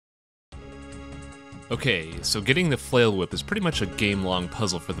Okay, so getting the Flail Whip is pretty much a game-long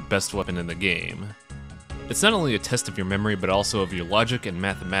puzzle for the best weapon in the game. It's not only a test of your memory, but also of your logic and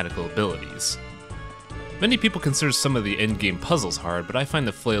mathematical abilities. Many people consider some of the endgame puzzles hard, but I find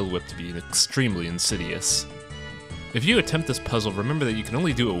the Flail Whip to be extremely insidious. If you attempt this puzzle, remember that you can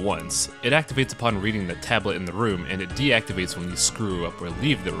only do it once. It activates upon reading the tablet in the room, and it deactivates when you screw up or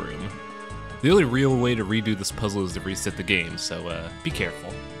leave the room. The only real way to redo this puzzle is to reset the game, so be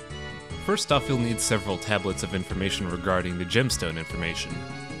careful. First off, you'll need several tablets of information regarding the gemstone information.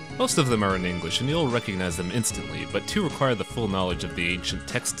 Most of them are in English, and you'll recognize them instantly, but two require the full knowledge of the ancient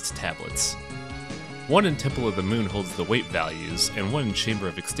text tablets. One in Temple of the Moon holds the weight values, and one in Chamber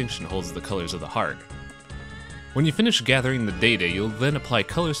of Extinction holds the colors of the heart. When you finish gathering the data, you'll then apply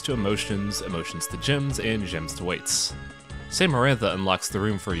colors to emotions, emotions to gems, and gems to weights. Samarantha unlocks the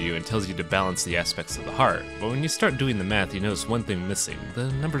room for you and tells you to balance the aspects of the heart, but when you start doing the math, you notice one thing missing. The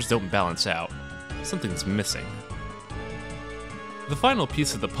numbers don't balance out. Something's missing. The final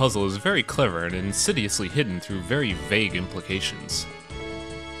piece of the puzzle is very clever and insidiously hidden through very vague implications.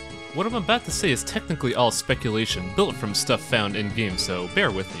 What I'm about to say is technically all speculation, built from stuff found in-game, so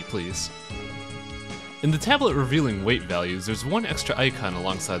bear with me, please. In the tablet revealing weight values, there's one extra icon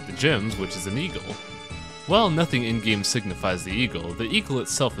alongside the gems, which is an eagle. While nothing in-game signifies the eagle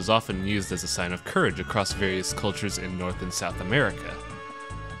itself is often used as a sign of courage across various cultures in North and South America.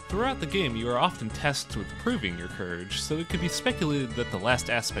 Throughout the game, you are often tasked with proving your courage, so it could be speculated that the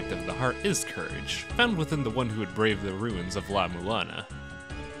last aspect of the heart is courage, found within the one who would brave the ruins of La-Mulana.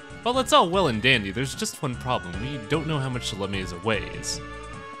 While that's all well and dandy, there's just one problem: we don't know how much La Mesa weighs.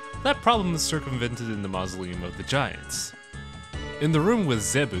 That problem is circumvented in the Mausoleum of the Giants. In the room with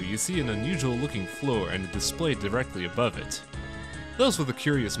Zebu, you see an unusual looking floor and a display directly above it. Those with a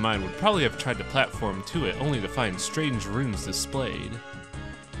curious mind would probably have tried to platform to it only to find strange runes displayed.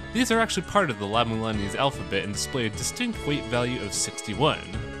 These are actually part of the La-Mulana's alphabet and display a distinct weight value of 61.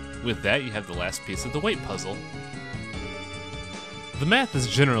 With that, you have the last piece of the weight puzzle. The math is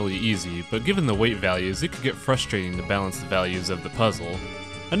generally easy, but given the weight values, it could get frustrating to balance the values of the puzzle.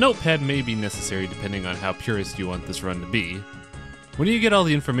 A notepad may be necessary depending on how purist you want this run to be. When you get all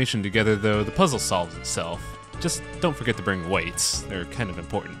the information together though, the puzzle solves itself. Just don't forget to bring weights, they're kind of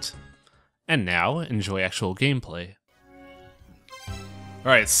important. And now, enjoy actual gameplay.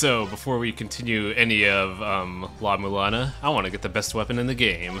 Alright, so before we continue any of La-Mulana, I want to get the best weapon in the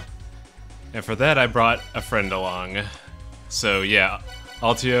game. And for that I brought a friend along. So yeah,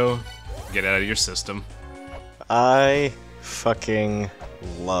 Altio, get out of your system. I fucking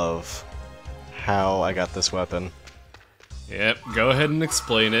love how I got this weapon. Yep, go ahead and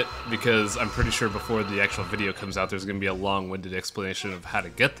explain it, because I'm pretty sure before the actual video comes out there's going to be a long-winded explanation of how to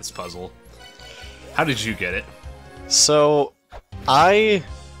get this puzzle. How did you get it? So, I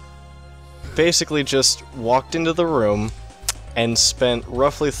basically just walked into the room and spent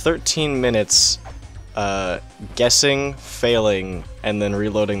roughly 13 minutes guessing, failing, and then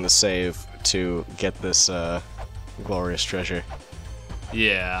reloading the save to get this glorious treasure.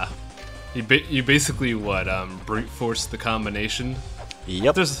 Yeah. You basically, what, brute force the combination?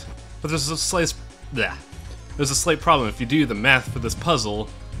 Yep. But there's a slight problem. If you do the math for this puzzle,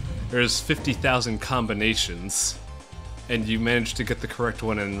 there's 50,000 combinations, and you managed to get the correct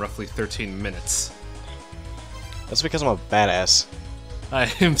one in roughly 13 minutes. That's because I'm a badass. I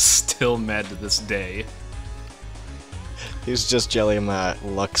am still mad to this day. He's just jellying my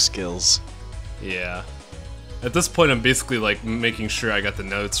luck skills. Yeah. At this point, I'm basically like making sure I got the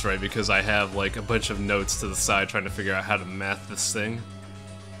notes right, because I have like a bunch of notes to the side trying to figure out how to math this thing.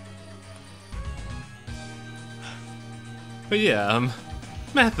 But yeah,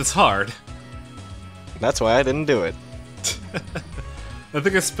 math is hard. That's why I didn't do it. I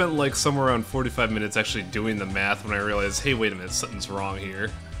think I spent like somewhere around 45 minutes actually doing the math when I realized, hey, wait a minute, something's wrong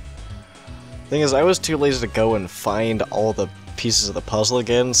here. Thing is, I was too lazy to go and find all the pieces of the puzzle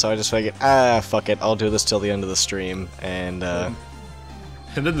again, so I just figured, fuck it, I'll do this till the end of the stream, and then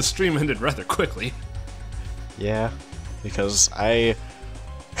the stream ended rather quickly. Yeah, because I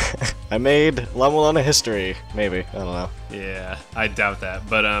made La-Mulana history, maybe, I don't know. Yeah, I doubt that,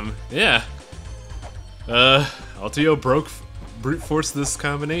 but yeah. Altio brute forced this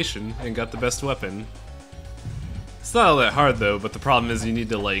combination and got the best weapon. It's not all that hard though, but the problem is you need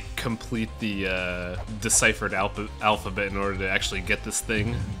to like complete the deciphered alphabet in order to actually get this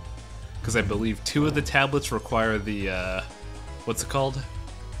thing. Because I believe 2 of the tablets require the, what's it called?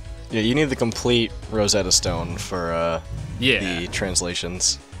 Yeah, you need the complete Rosetta Stone for yeah. the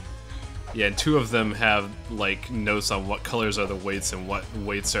translations. Yeah, and 2 of them have like notes on what colors are the weights and what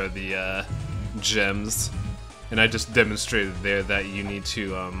weights are the gems. And I just demonstrated there that you need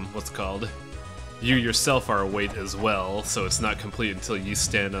to, what's it called? You yourself are a weight as well, so it's not complete until you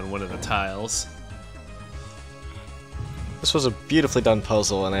stand on one of the tiles. This was a beautifully done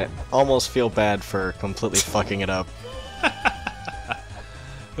puzzle, and I almost feel bad for completely fucking it up.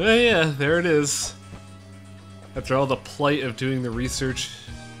 Well, yeah, there it is. After all the plight of doing the research,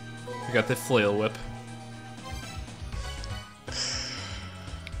 we got the Flail Whip.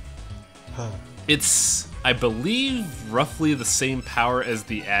 It's, I believe, roughly the same power as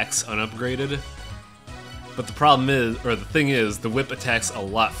the axe unupgraded. But the problem is, or the thing is, the whip attacks a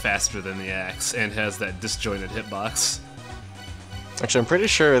lot faster than the axe and has that disjointed hitbox. Actually, I'm pretty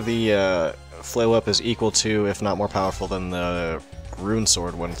sure the Flail Whip is equal to, if not more powerful than the Rune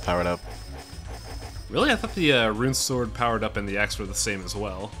Sword when it's powered up. Really? I thought the Rune Sword powered up and the axe were the same as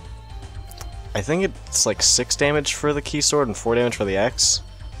well. I think it's like 6 damage for the Key Sword and 4 damage for the axe.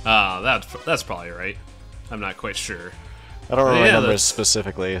 That's probably right. I'm not quite sure. I don't remember numbers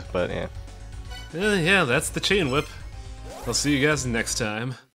specifically, but yeah. Yeah, that's the Chain Whip. I'll see you guys next time.